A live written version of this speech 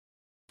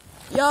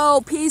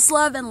Yo, peace,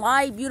 love, and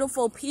light,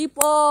 beautiful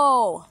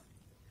people.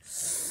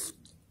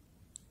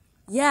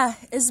 Yeah,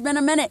 it's been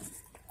a minute.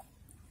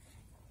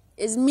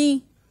 It's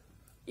me,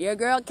 your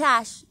girl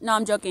Cash. No,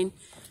 I'm joking.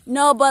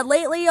 No, but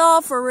lately, y'all,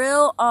 for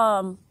real,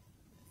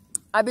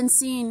 I've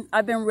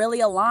been really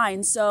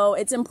aligned. So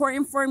it's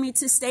important for me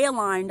to stay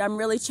aligned. I'm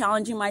really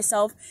challenging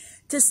myself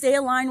to stay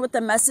aligned with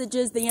the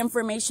messages, the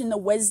information, the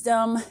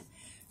wisdom,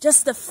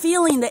 just the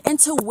feeling, the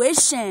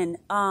intuition,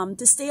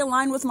 to stay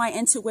aligned with my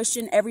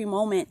intuition every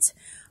moment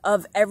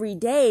of every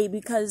day,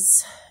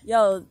 because,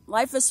 yo,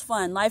 life is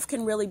fun. Life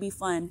can really be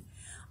fun.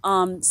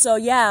 So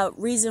yeah,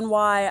 reason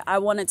why I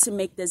wanted to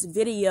make this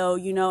video,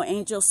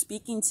 Angel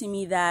speaking to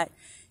me that,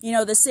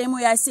 the same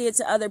way I say it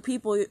to other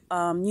people,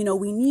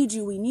 we need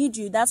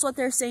you. That's what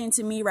they're saying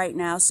to me right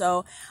now.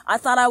 So I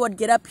thought I would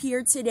get up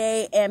here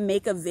today and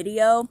make a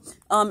video,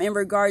 in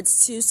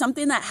regards to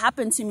something that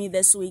happened to me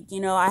this week.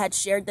 I had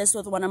shared this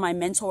with one of my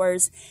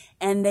mentors,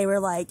 and they were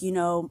like,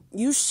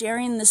 you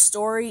sharing the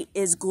story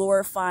is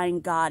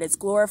glorifying God. It's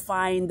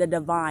glorifying the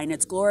divine.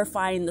 It's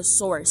glorifying the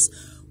source.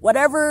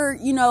 Whatever,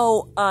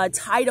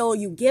 title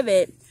you give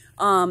it.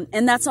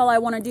 And that's all I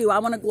want to do. I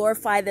want to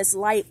glorify this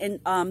light,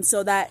 and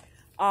so that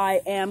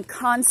I am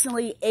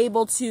constantly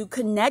able to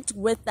connect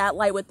with that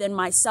light within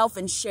myself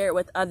and share it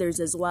with others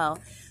as well.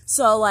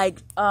 So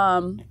I've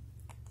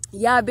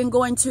been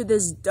going to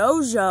this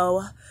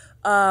dojo,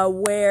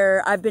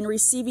 where I've been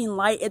receiving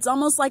light. It's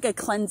almost like a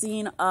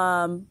cleansing,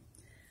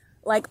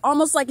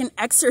 almost like an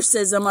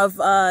exorcism of,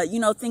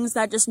 things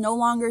that just no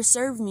longer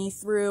serve me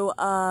through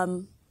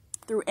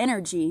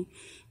energy.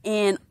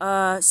 And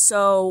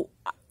so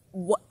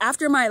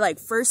after my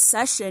first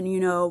session,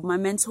 my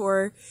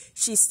mentor,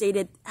 she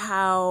stated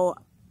how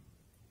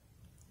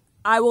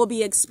I will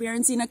be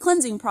experiencing a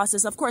cleansing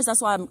process. Of course,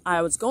 that's why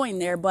I was going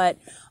there. But,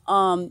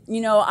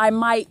 I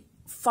might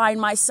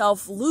find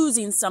myself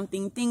losing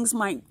something. Things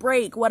might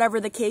break, whatever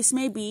the case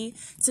may be,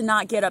 to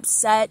not get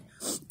upset,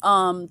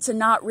 to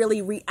not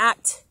really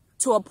react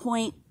to a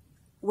point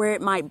where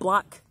it might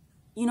block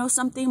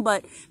something.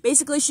 But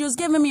basically she was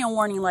giving me a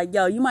warning, like,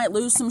 yo, you might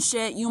lose some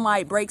shit. You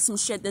might break some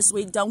shit this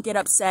week. Don't get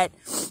upset.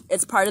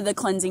 It's part of the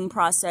cleansing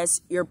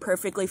process. You're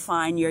perfectly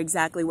fine. You're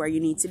exactly where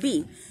you need to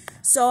be.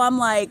 So I'm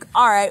like,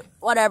 all right,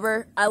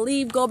 whatever. I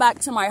leave, go back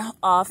to my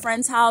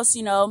friend's house.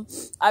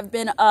 I've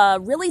been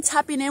really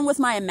tapping in with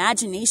my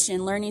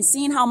imagination,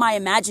 seeing how my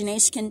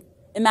imagination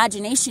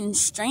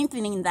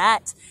strengthening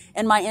that,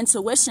 and my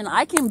intuition.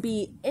 I can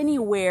be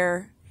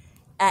anywhere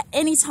at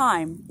any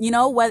time,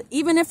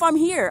 even if I'm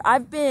here.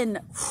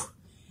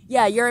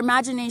 Your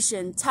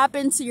imagination, tap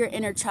into your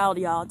inner child,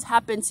 y'all.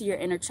 Tap into your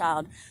inner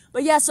child.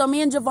 But yeah, so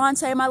me and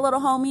Javante, my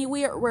little homie,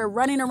 we're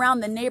running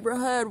around the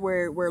neighborhood.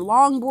 We're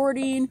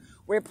longboarding.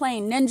 We're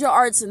playing ninja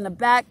arts in the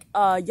back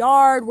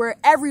yard. We're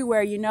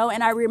everywhere,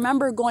 And I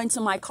remember going to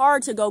my car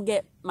to go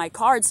get my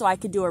card so I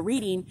could do a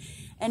reading.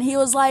 And he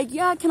was like,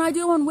 yeah, can I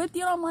do one with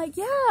you? And I'm like,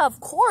 yeah, of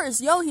course.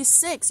 Yo, he's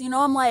 6,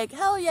 I'm like,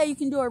 hell yeah, you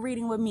can do a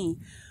reading with me.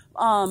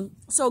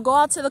 So go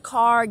out to the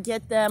car,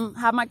 get them,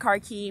 have my car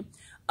key.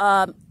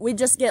 We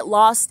just get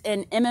lost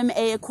in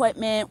MMA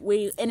equipment.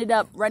 We ended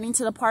up running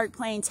to the park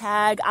playing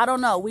tag. I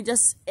don't know. We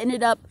just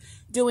ended up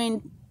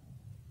doing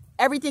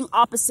everything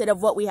opposite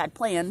of what we had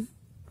planned,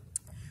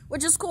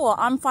 which is cool.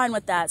 I'm fine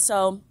with that.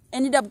 So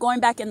ended up going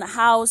back in the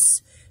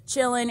house,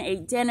 chilling,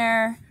 ate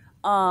dinner.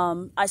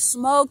 I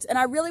smoked, and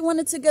I really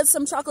wanted to get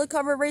some chocolate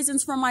covered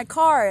raisins from my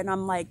car. And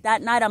I'm like,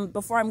 that night,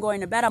 before I'm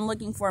going to bed, I'm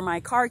looking for my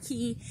car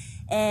key.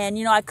 And,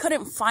 I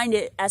couldn't find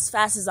it as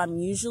fast as I'm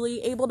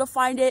usually able to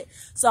find it.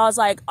 So I was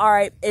like, all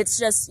right, it's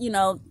just,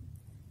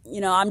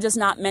 I'm just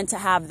not meant to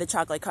have the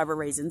chocolate covered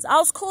raisins. I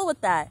was cool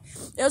with that.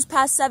 It was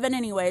past 7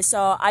 anyway.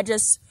 So I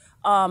just,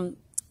 I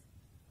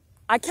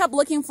kept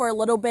looking for a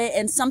little bit,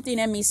 and something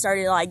in me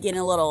started getting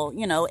a little,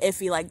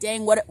 iffy, like,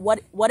 dang,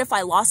 what if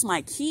I lost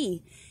my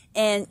key?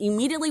 And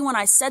immediately when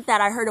I said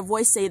that, I heard a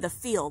voice say the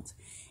field.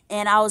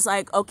 And I was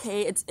like,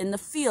 okay, it's in the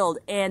field.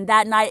 And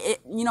that night,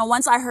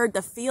 once I heard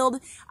the field,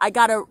 I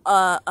got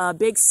a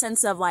big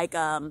sense of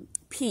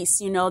peace,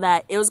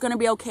 that it was going to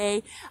be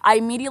okay. I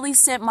immediately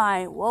sent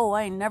I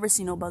ain't never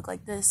seen no bug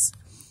like this.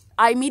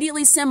 I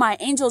immediately sent my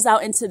angels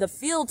out into the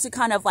field to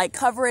kind of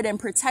cover it and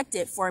protect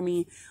it for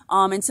me,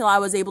 until I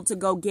was able to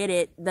go get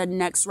it the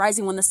next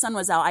rising when the sun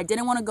was out. I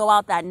didn't want to go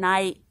out that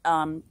night.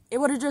 It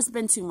would have just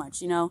been too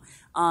much,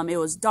 it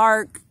was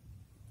dark.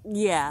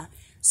 Yeah.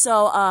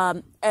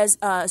 So, as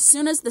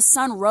soon as the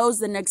sun rose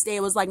the next day,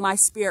 it was like my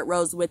spirit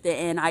rose with it.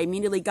 And I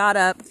immediately got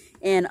up,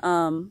 and,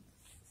 I'm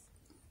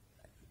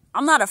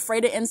not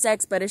afraid of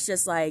insects, but it's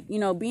just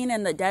being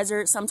in the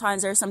desert,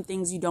 sometimes there's some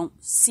things you don't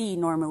see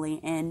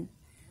normally, and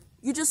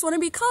you just want to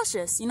be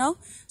cautious,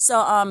 So,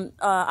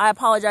 I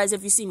apologize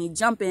if you see me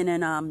jumping,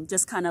 and,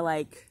 just kind of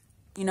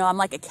I'm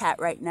like a cat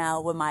right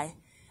now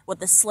with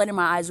the slit in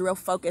my eyes, real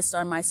focused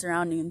on my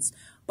surroundings.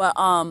 But,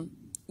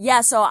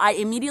 yeah, so I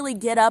immediately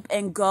get up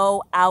and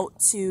go out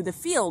to the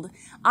field.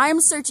 I'm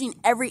searching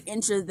every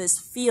inch of this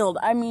field.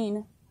 I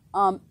mean,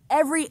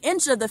 every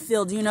inch of the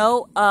field,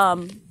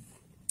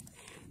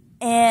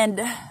 And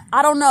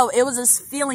I don't know, it was this feeling